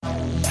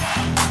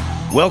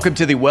Welcome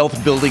to the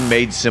Wealth Building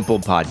Made Simple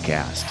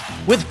podcast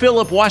with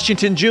Philip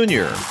Washington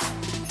Jr.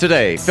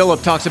 Today,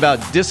 Philip talks about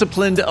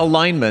disciplined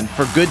alignment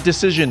for good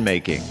decision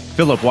making.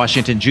 Philip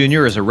Washington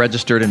Jr. is a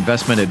registered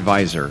investment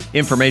advisor.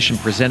 Information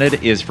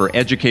presented is for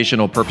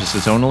educational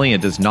purposes only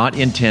and does not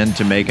intend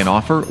to make an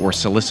offer or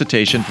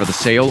solicitation for the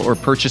sale or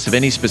purchase of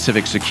any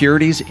specific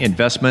securities,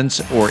 investments,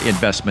 or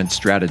investment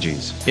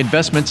strategies.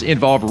 Investments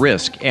involve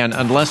risk and,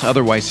 unless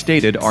otherwise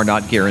stated, are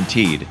not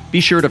guaranteed. Be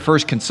sure to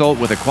first consult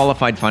with a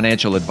qualified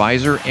financial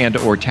advisor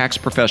and/or tax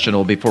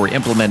professional before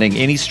implementing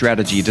any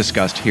strategy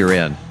discussed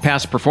herein.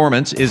 Past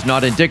performance is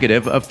not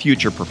indicative of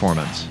future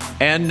performance.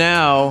 And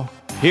now,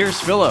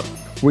 here's Philip.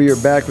 We are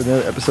back with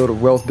another episode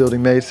of Wealth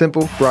Building Made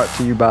Simple, brought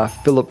to you by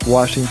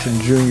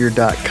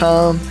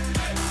philipwashingtonjr.com,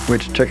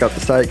 which check out the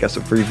site, got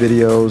some free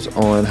videos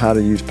on how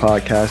to use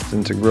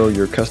podcasting to grow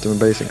your customer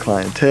base and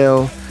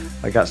clientele.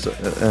 I got some,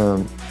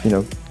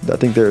 I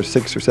think there are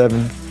 6 or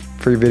 7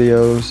 free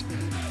videos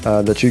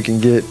that you can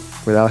get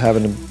without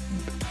having to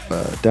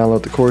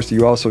download the course.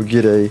 You also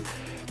get a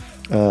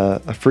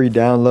free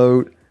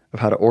download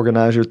of how to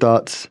organize your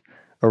thoughts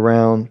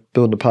around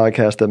building a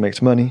podcast that makes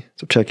money.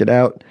 So check it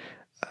out.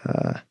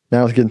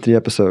 Now let's get into the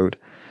episode.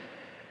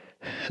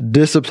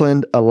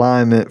 Disciplined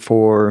alignment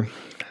for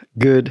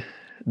good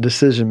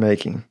decision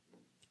making.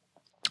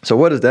 So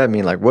what does that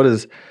mean? Like, what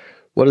does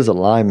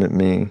alignment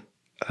mean?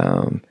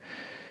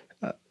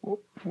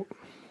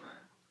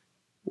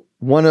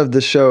 One of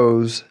the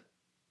shows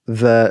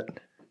that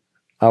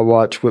I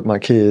watch with my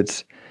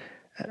kids,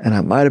 and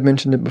I might have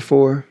mentioned it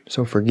before,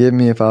 so forgive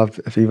me if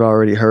you've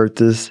already heard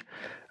this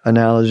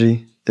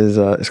analogy, is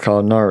it's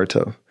called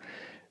Naruto.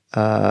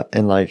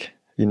 And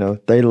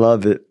they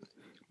love it.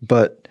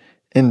 But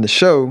in the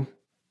show,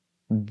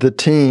 the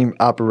team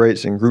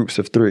operates in groups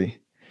of 3.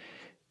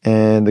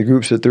 And the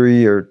groups of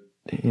 3 are,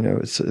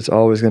 it's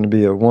always going to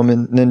be a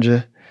woman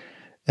ninja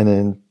and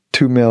then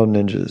 2 male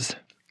ninjas.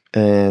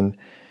 And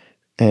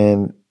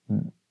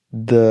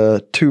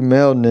the 2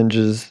 male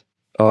ninjas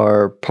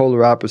are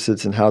polar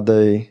opposites in how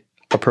they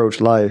approach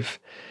life.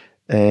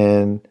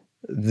 And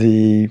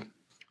the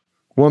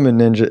woman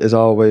ninja is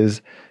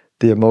always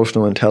the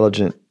emotional,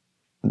 intelligent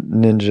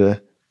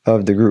ninja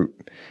of the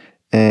group.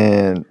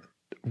 And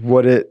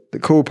the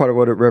cool part of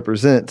what it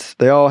represents,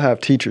 they all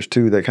have teachers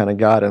too that kind of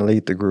guide and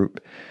lead the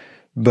group.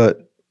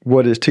 But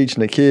what it's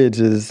teaching the kids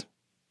is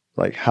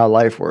like how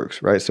life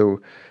works, right? So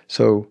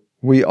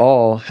we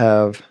all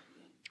have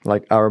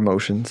like our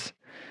emotions,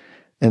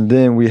 and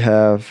then we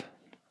have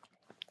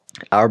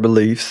our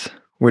beliefs,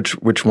 which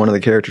one of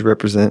the characters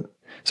represent.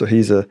 So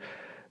he's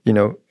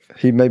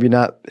maybe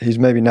not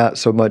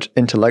so much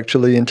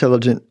intellectually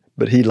intelligent,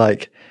 but he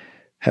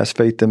has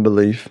faith and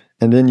belief.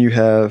 And then you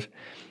have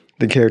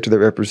the character that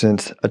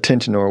represents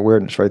attention or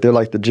awareness, right? They're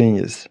like the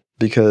genius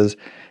because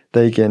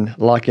they can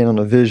lock in on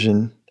a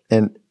vision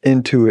and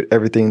intuit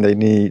everything they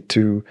need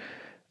to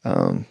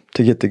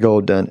get the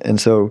goal done.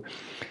 And so,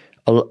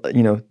 a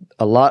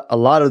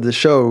lot of the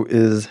show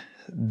is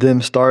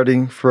them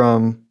starting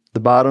from the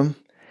bottom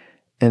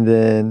and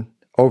then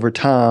over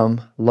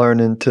time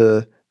learning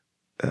to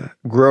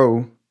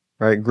grow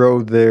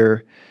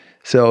their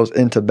selves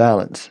into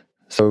balance.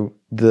 So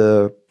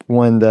the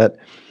one that,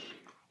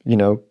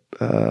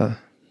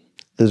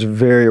 is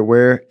very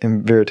aware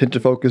and very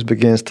attention focused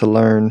begins to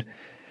learn,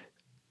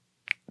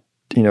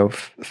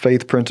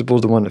 faith principles.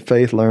 The one that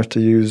faith learns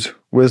to use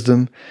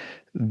wisdom.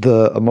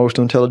 The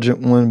emotional intelligent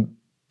one,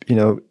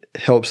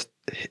 helps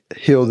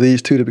heal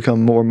these 2 to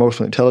become more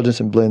emotional intelligence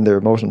and blend their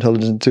emotional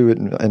intelligence into it.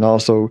 And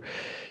also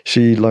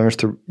she learns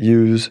to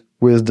use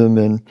wisdom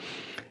and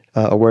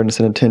awareness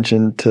and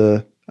attention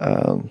to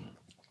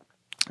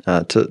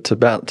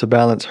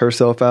balance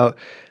herself out.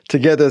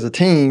 Together as a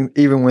team,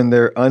 even when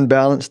they're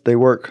unbalanced, they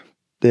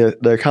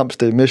accomplish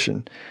their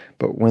mission.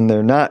 But when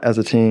they're not as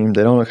a team,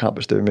 they don't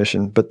accomplish their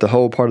mission. But the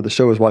whole part of the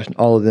show is watching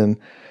all of them,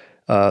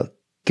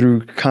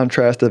 through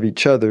contrast of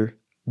each other,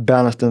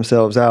 balance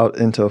themselves out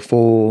into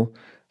full,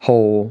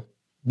 whole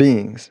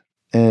beings.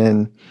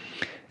 And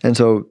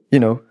so,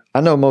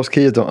 I know most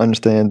kids don't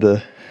understand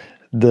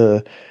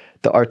the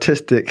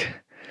artistic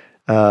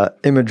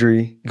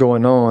imagery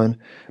going on,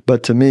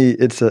 but to me,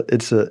 it's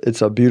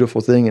a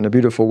beautiful thing and a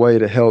beautiful way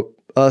to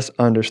help us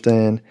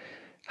understand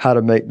how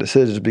to make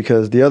decisions.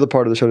 Because the other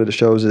part of the show that it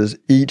shows is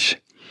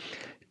each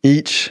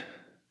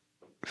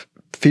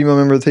female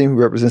member of the team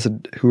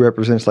who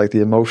represents like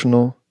the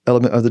emotional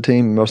element of the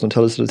team, emotional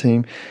intelligence of the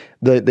team,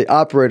 they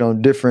operate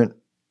on different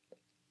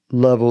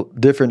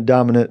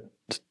dominant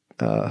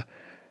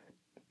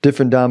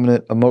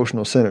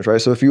emotional centers,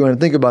 right? So if you want to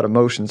think about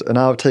emotions, and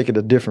I'll take it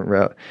a different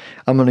route,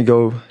 I'm going to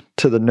go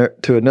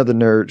to another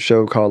nerd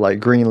show called like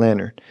Green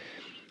Lantern.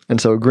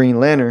 And so Green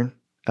Lantern,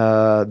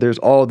 there's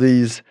all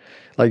these,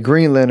 like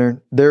Green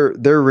Lantern,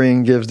 their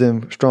ring gives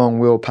them strong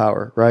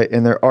willpower, right?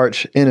 And their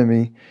arch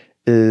enemy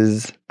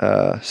is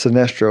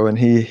Sinestro, and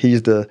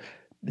he's the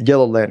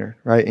Yellow Lantern,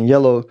 right? And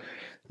Yellow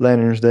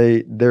Lanterns,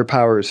 their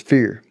power is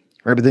fear,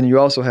 right? But then you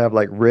also have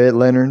like Red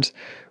Lanterns,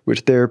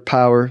 which their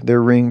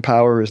ring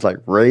power is like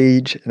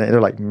rage, and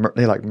they're like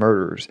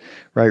murderers,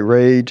 right?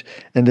 Rage.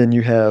 And then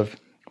you have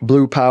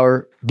blue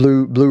power,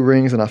 blue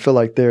rings, and I feel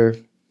like they're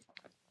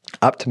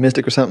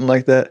optimistic or something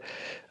like that.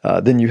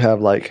 Then you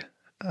have like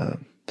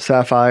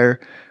sapphire,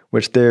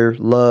 which they're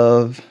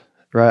love,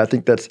 right? I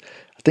think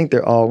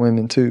they're all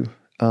women too.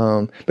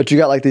 But you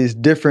got like these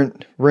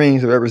different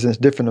rings that represents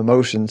different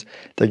emotions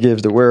that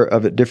gives the wearer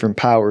of it different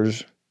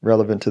powers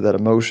relevant to that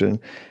emotion.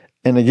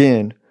 And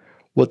again,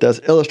 what that's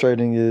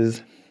illustrating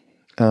is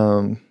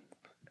the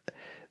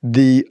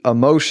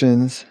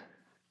emotions,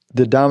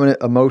 the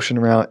dominant emotion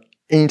around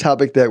any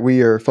topic that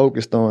we are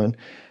focused on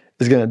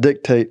is going to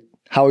dictate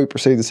how we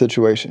perceive the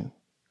situation,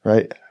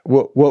 right?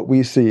 What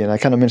we see. And I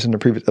kind of mentioned in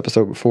the previous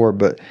episode before,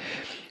 but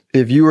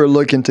if you are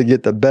looking to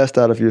get the best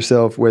out of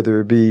yourself,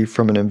 whether it be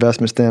from an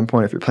investment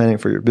standpoint, if you're planning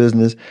for your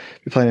business, if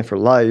you're planning for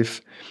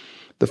life,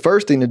 the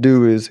first thing to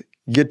do is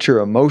get your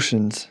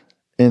emotions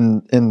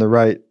in the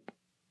right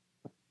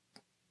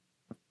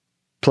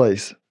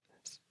place.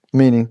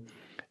 Meaning,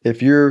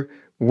 if you're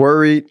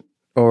worried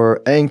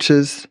or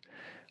anxious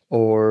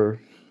or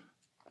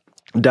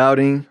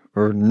doubting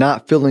or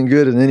not feeling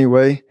good in any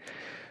way,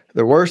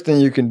 the worst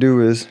thing you can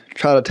do is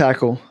try to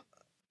tackle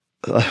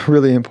a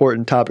really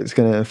important topic that's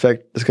going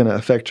to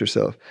affect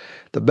yourself.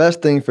 The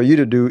best thing for you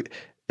to do,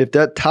 if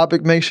that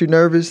topic makes you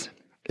nervous,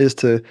 is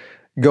to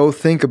go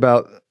think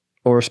about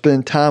or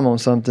spend time on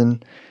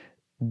something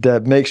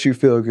that makes you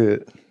feel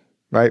good,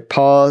 right?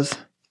 Pause,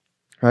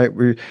 right?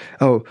 We're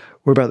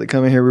about to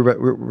come in here.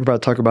 We're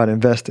about to talk about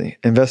investing.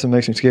 Investment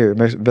makes me scared.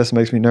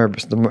 Investment makes me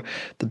nervous. The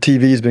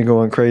TV's been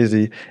going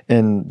crazy,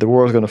 and the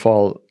world's going to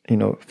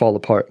fall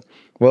apart.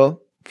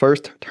 Well,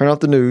 first, turn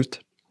off the news,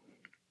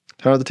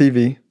 turn off the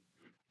TV,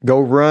 go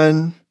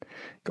run,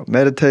 go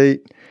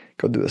meditate,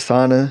 go do a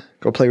sauna,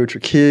 go play with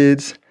your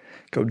kids,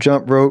 go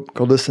jump rope,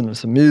 go listen to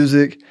some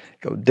music,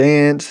 go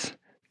dance,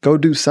 go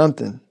do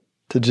something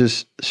to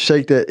just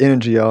shake that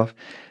energy off.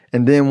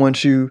 And then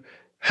once you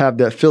have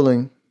that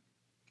feeling,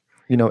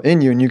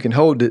 in you and you can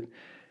hold it,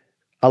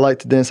 I like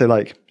to then say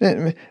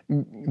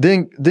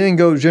then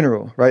go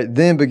general, right?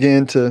 Then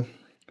begin to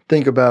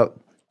think about,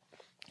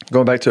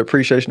 going back to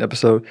appreciation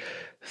episode,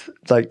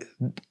 think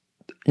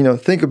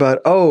about,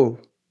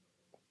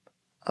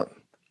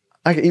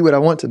 I can eat what I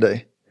want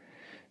today,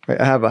 right?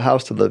 I have a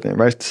house to live in,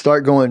 right?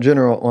 Start going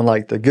general on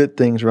like the good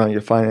things around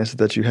your finances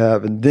that you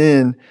have, and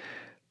then,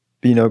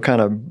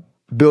 kind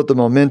of build the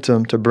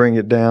momentum to bring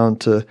it down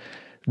to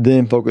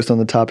then focus on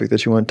the topic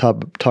that you want to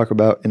talk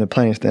about in a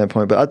planning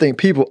standpoint. But I think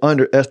people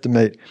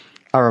underestimate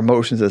our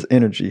emotions as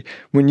energy.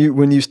 When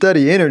you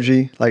study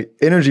energy, like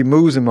energy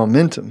moves in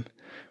momentum,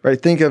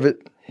 right? Think of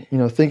it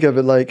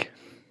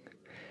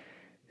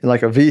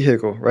like a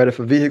vehicle, right? If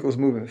a vehicle is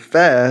moving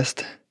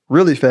fast,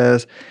 really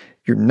fast,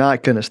 you're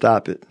not going to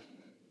stop it,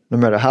 no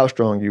matter how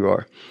strong you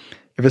are.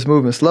 If it's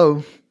moving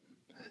slow,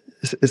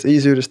 it's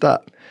easier to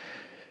stop.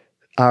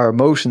 Our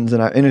emotions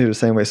and our energy are the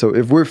same way. So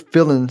if we're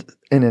feeling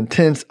an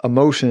intense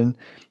emotion,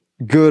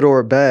 good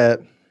or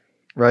bad,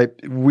 right,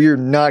 we're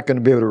not going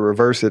to be able to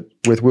reverse it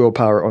with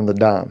willpower on the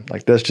dime.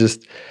 Like that's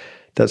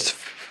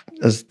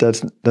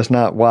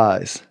not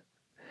wise.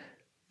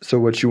 So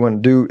what you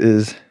want to do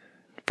is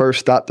first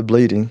stop the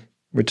bleeding,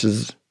 which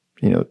is,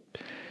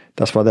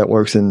 that's why that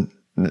works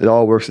it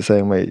all works the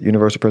same way.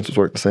 Universal principles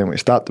work the same way.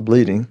 Stop the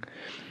bleeding,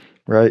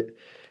 right?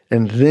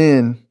 And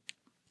then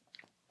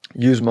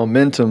use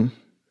momentum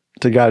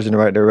to guide you in the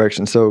right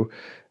direction. So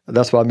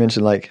that's why I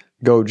mentioned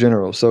go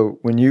general. So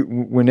and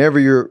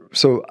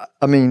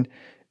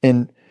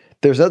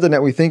there's nothing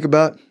that we think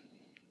about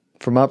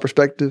from my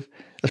perspective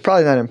that's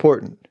probably not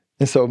important.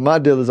 And so my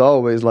deal is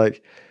always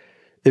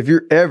if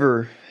you're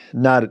ever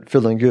not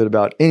feeling good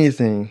about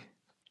anything,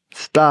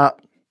 feel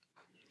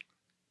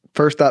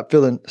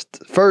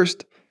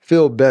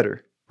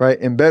better, right?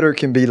 And better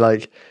can be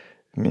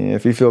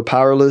if you feel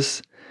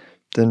powerless,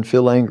 then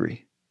feel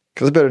angry.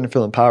 Because it's better than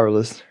feeling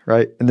powerless,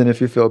 right? And then if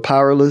you feel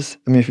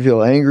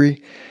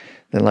angry,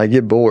 then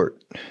get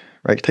bored,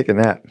 right? Take a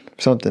nap,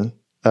 something.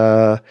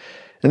 And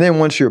then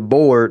once you're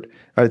bored,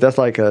 right, that's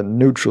like a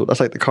neutral, that's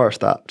like the car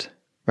stopped,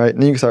 right?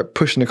 And then you can start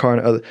pushing the car in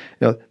other,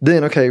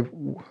 then, okay,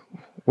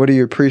 what do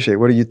you appreciate?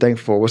 What are you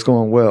thankful for? What's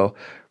going well,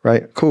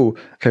 right? Cool.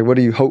 Okay, what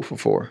are you hopeful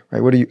for,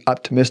 right? What are you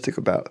optimistic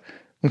about?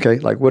 Okay,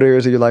 what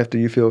areas of your life do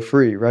you feel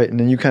free, right? And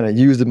then you kind of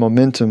use the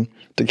momentum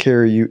to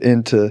carry you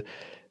into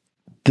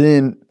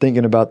then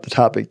thinking about the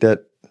topic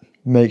that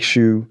makes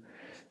you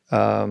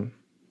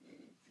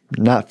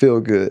not feel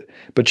good.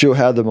 But you'll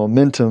have the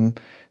momentum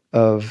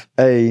of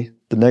the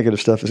negative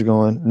stuff is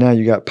going. Now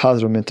you got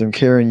positive momentum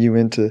carrying you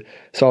into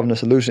solving a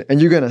solution. And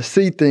you're going to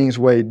see things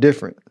way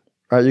different,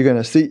 right? You're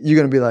going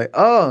to be like,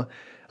 I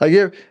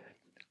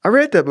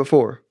read that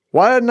before.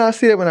 Why didn't I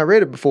see that when I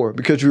read it before?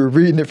 Because you were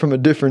reading it from a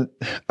different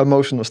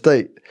emotional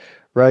state,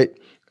 right?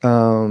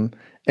 And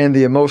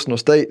the emotional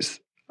states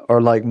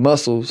are like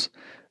muscles.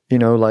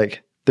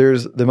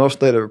 There's the emotional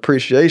state of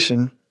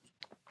appreciation,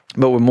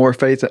 but with more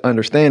faith and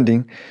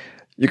understanding,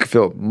 you can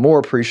feel more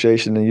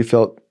appreciation than you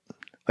felt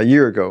a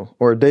year ago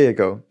or a day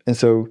ago. And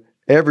so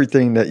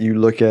everything that you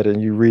look at and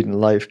you read in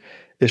life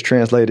is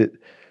translated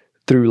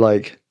through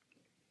like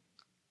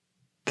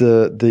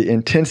the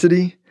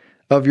intensity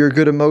of your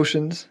good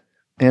emotions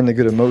and the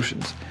good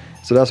emotions.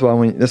 So that's why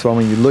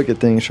when you look at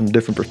things from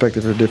different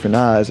perspectives or different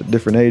eyes at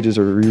different ages,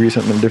 or you read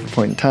something at a different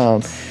point in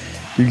time,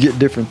 you get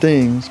different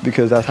things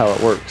because that's how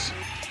it works.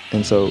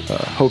 And so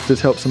hope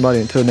this helps somebody.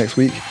 Until next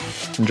week,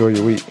 enjoy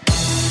your week.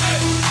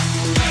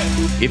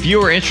 If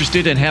you are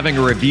interested in having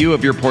a review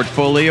of your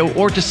portfolio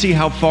or to see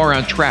how far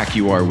on track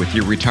you are with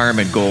your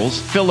retirement goals,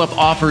 Philip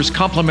offers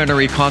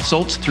complimentary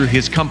consults through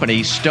his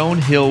company,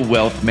 Stonehill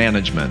Wealth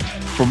Management.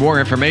 For more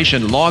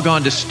information, log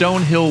on to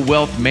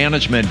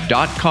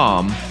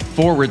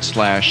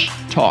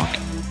stonehillwealthmanagement.com/talk.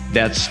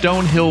 That's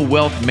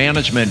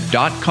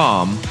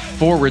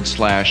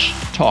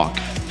stonehillwealthmanagement.com/talk.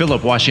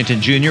 Philip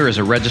Washington Jr. is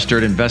a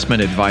registered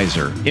investment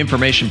advisor.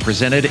 Information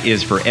presented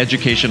is for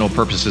educational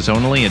purposes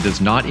only and does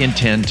not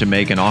intend to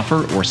make an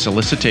offer or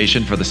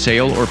solicitation for the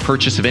sale or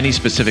purchase of any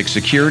specific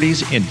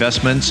securities,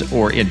 investments,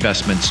 or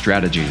investment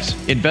strategies.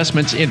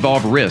 Investments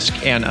involve risk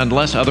and,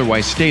 unless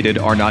otherwise stated,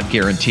 are not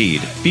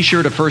guaranteed. Be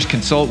sure to first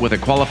consult with a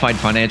qualified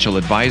financial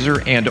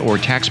advisor and/or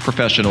tax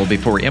professional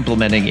before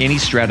implementing any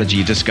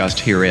strategy discussed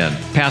herein.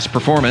 Past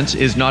performance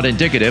is not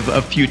indicative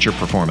of future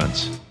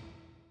performance.